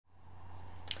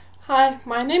Hi,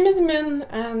 my name is Min,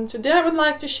 and today I would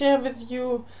like to share with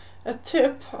you a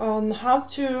tip on how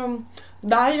to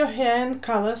dye your hair in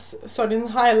colors, in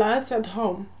highlights at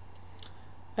home.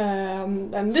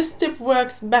 And this tip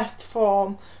works best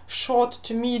for short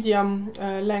to medium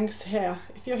length hair.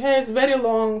 If your hair is very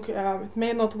long, it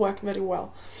may not work very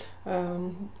well,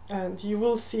 and you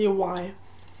will see why.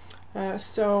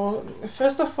 So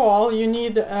first of all, you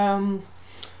need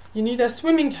a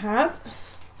swimming hat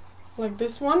like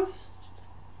this one.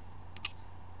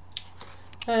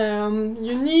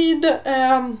 You need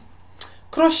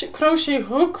crochet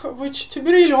hook, which, to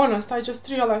be really honest, I just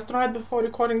realized right before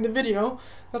recording the video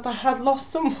that I had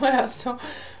lost somewhere. So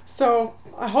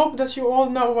I hope that you all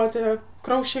know what a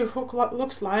crochet hook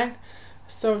looks like.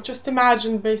 So just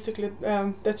imagine basically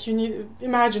that you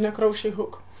imagine a crochet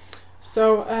hook.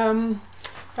 So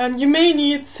and you may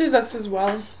need scissors as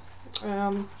well.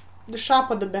 The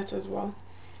sharper the better as well.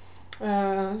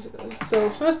 So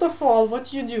first of all,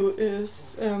 what you do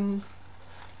is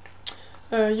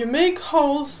you make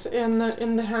holes in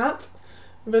the hat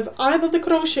with either the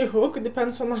crochet hook. It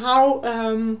depends on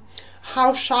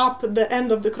how sharp the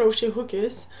end of the crochet hook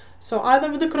is. So either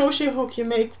with the crochet hook you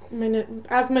make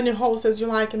as many holes as you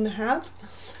like in the hat,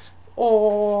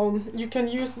 or you can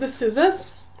use the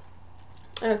scissors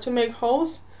to make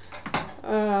holes.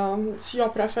 It's your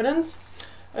preference.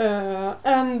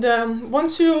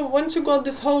 Once you got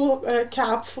this whole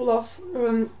cap full of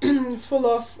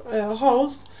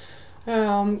holes,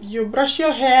 you brush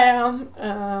your hair,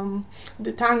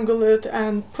 detangle it,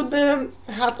 and put the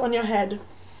hat on your head,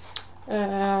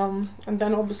 and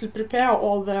then obviously prepare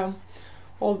all the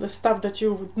stuff that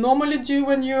you would normally do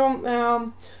when you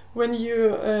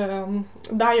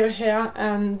dye your hair,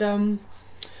 and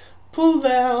pull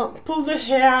the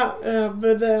hair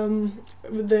with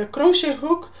the crochet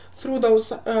hook through those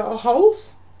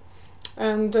holes,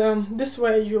 and this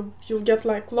way you'll get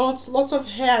like lots of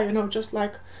hair, you know, just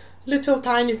like little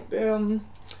tiny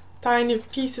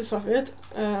pieces of it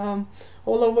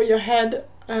all over your head.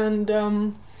 And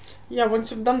yeah, once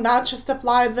you've done that, just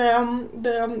apply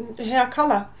the hair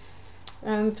color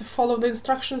and follow the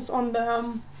instructions on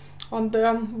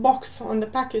the box, on the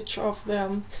package of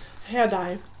the hair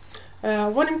dye.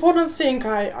 One important thing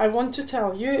I want to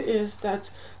tell you is that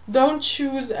don't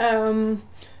choose a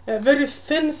very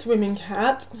thin swimming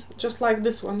hat, just like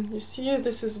this one. You see,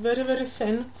 this is very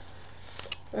thin.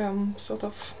 Sort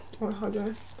of, how do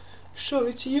I show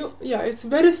it to you? Yeah, it's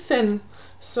very thin.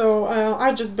 So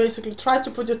I just basically tried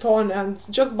to put it on, and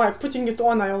just by putting it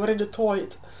on I already tore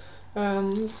it.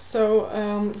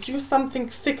 Use something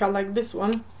thicker like this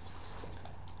one.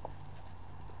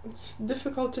 It's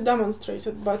difficult to demonstrate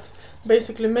it, but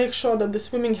basically make sure that the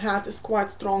swimming hat is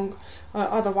quite strong,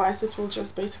 otherwise it will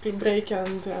just basically break,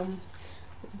 and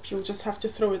you'll just have to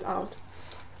throw it out.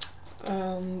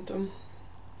 And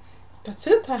that's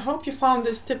it. I hope you found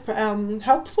this tip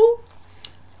helpful,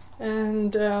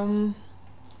 and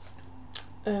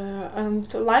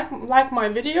like my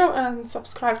video and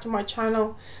subscribe to my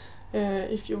channel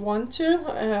if you want to,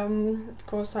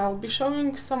 because I'll be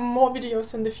showing some more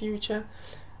videos in the future,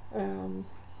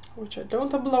 which I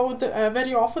don't upload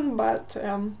very often, but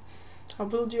I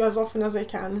will do as often as I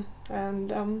can,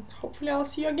 and hopefully I'll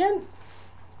see you again.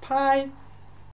 Bye!